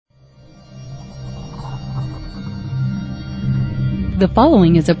The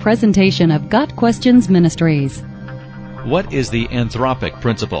following is a presentation of Got Questions Ministries. What is the Anthropic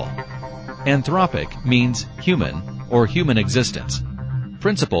Principle? Anthropic means human or human existence.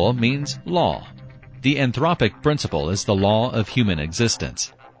 Principle means law. The Anthropic Principle is the law of human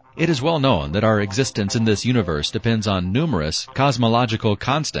existence. It is well known that our existence in this universe depends on numerous cosmological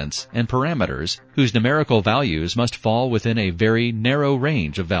constants and parameters whose numerical values must fall within a very narrow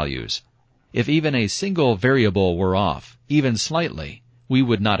range of values. If even a single variable were off, even slightly, we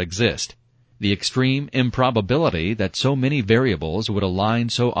would not exist. The extreme improbability that so many variables would align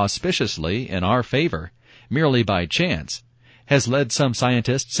so auspiciously in our favor, merely by chance, has led some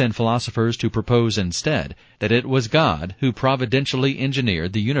scientists and philosophers to propose instead that it was God who providentially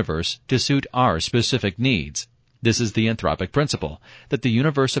engineered the universe to suit our specific needs. This is the Anthropic Principle, that the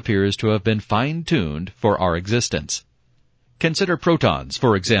universe appears to have been fine-tuned for our existence. Consider protons,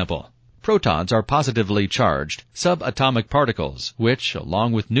 for example. Protons are positively charged subatomic particles which,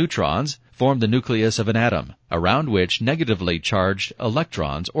 along with neutrons, form the nucleus of an atom, around which negatively charged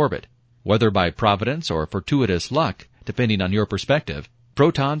electrons orbit. Whether by providence or fortuitous luck, depending on your perspective,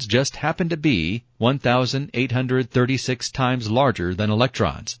 protons just happen to be 1,836 times larger than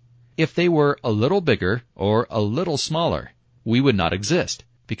electrons. If they were a little bigger or a little smaller, we would not exist,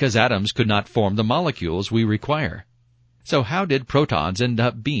 because atoms could not form the molecules we require. So how did protons end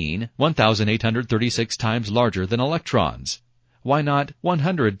up being 1,836 times larger than electrons? Why not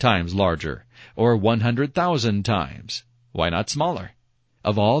 100 times larger, or 100,000 times? Why not smaller?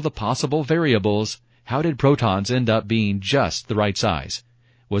 Of all the possible variables, how did protons end up being just the right size?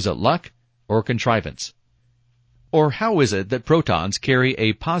 Was it luck or contrivance? Or how is it that protons carry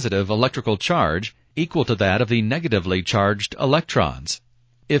a positive electrical charge equal to that of the negatively charged electrons?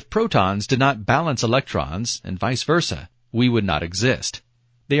 If protons did not balance electrons, and vice versa, we would not exist.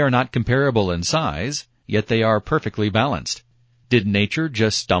 They are not comparable in size, yet they are perfectly balanced. Did nature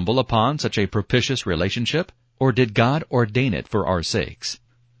just stumble upon such a propitious relationship, or did God ordain it for our sakes?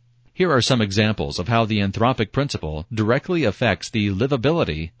 Here are some examples of how the Anthropic Principle directly affects the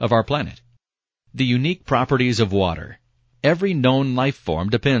livability of our planet. The unique properties of water. Every known life form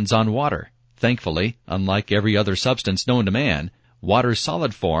depends on water. Thankfully, unlike every other substance known to man, water's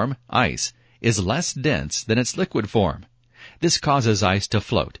solid form, ice, is less dense than its liquid form. This causes ice to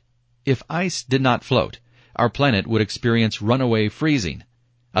float. If ice did not float, our planet would experience runaway freezing.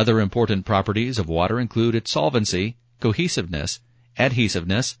 Other important properties of water include its solvency, cohesiveness,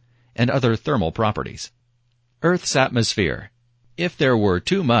 adhesiveness, and other thermal properties. Earth's atmosphere. If there were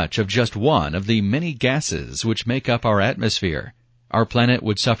too much of just one of the many gases which make up our atmosphere, our planet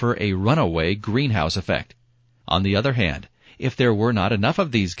would suffer a runaway greenhouse effect. On the other hand, if there were not enough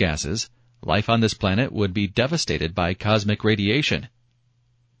of these gases, life on this planet would be devastated by cosmic radiation.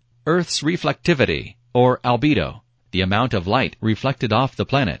 Earth's reflectivity, or albedo, the amount of light reflected off the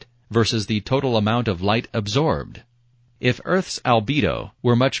planet versus the total amount of light absorbed. If Earth's albedo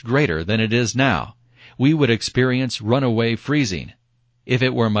were much greater than it is now, we would experience runaway freezing. If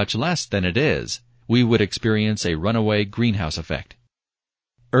it were much less than it is, we would experience a runaway greenhouse effect.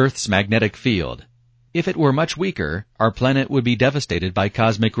 Earth's magnetic field. If it were much weaker, our planet would be devastated by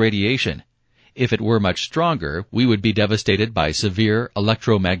cosmic radiation. If it were much stronger, we would be devastated by severe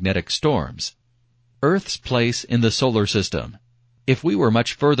electromagnetic storms. Earth's place in the solar system. If we were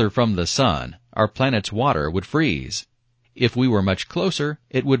much further from the sun, our planet's water would freeze. If we were much closer,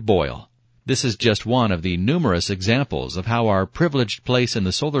 it would boil. This is just one of the numerous examples of how our privileged place in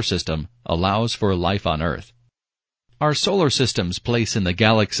the solar system allows for life on Earth. Our solar system's place in the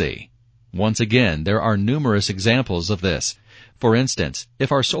galaxy. Once again, there are numerous examples of this. For instance,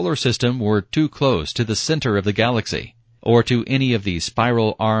 if our solar system were too close to the center of the galaxy, or to any of the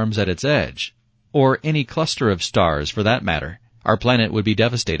spiral arms at its edge, or any cluster of stars for that matter, our planet would be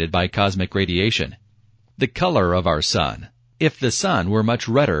devastated by cosmic radiation. The color of our sun. If the sun were much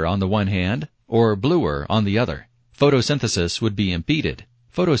redder on the one hand, or bluer on the other, photosynthesis would be impeded.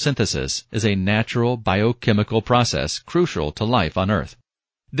 Photosynthesis is a natural biochemical process crucial to life on Earth.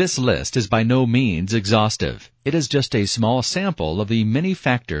 This list is by no means exhaustive. It is just a small sample of the many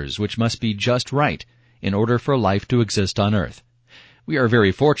factors which must be just right in order for life to exist on Earth. We are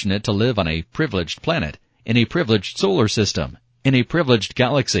very fortunate to live on a privileged planet, in a privileged solar system, in a privileged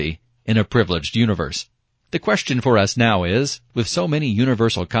galaxy, in a privileged universe. The question for us now is, with so many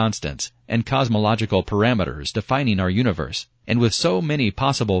universal constants and cosmological parameters defining our universe, and with so many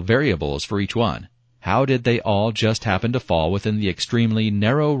possible variables for each one, how did they all just happen to fall within the extremely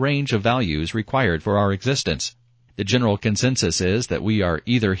narrow range of values required for our existence? The general consensus is that we are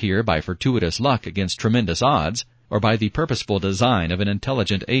either here by fortuitous luck against tremendous odds, or by the purposeful design of an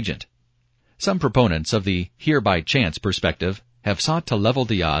intelligent agent. Some proponents of the here by chance perspective have sought to level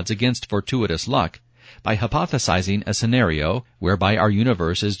the odds against fortuitous luck by hypothesizing a scenario whereby our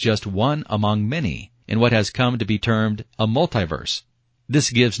universe is just one among many in what has come to be termed a multiverse. This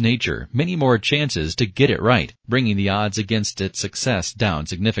gives nature many more chances to get it right, bringing the odds against its success down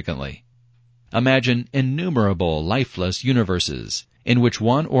significantly. Imagine innumerable lifeless universes in which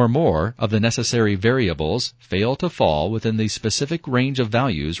one or more of the necessary variables fail to fall within the specific range of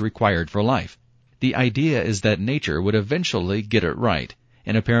values required for life. The idea is that nature would eventually get it right,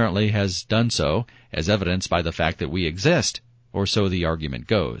 and apparently has done so, as evidenced by the fact that we exist, or so the argument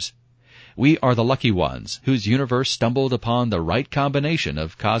goes. We are the lucky ones whose universe stumbled upon the right combination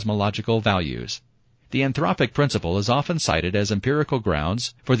of cosmological values. The anthropic principle is often cited as empirical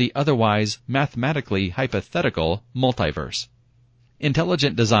grounds for the otherwise mathematically hypothetical multiverse.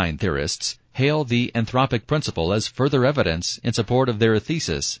 Intelligent design theorists hail the anthropic principle as further evidence in support of their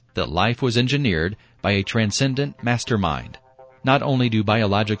thesis that life was engineered by a transcendent mastermind. Not only do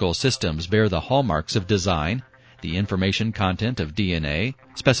biological systems bear the hallmarks of design, the information content of DNA,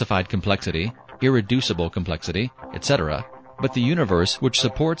 specified complexity, irreducible complexity, etc., but the universe which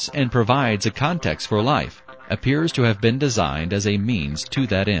supports and provides a context for life appears to have been designed as a means to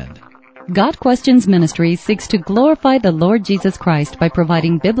that end. Got Questions Ministry seeks to glorify the Lord Jesus Christ by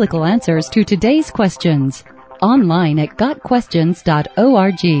providing biblical answers to today's questions. Online at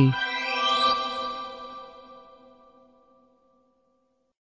gotquestions.org.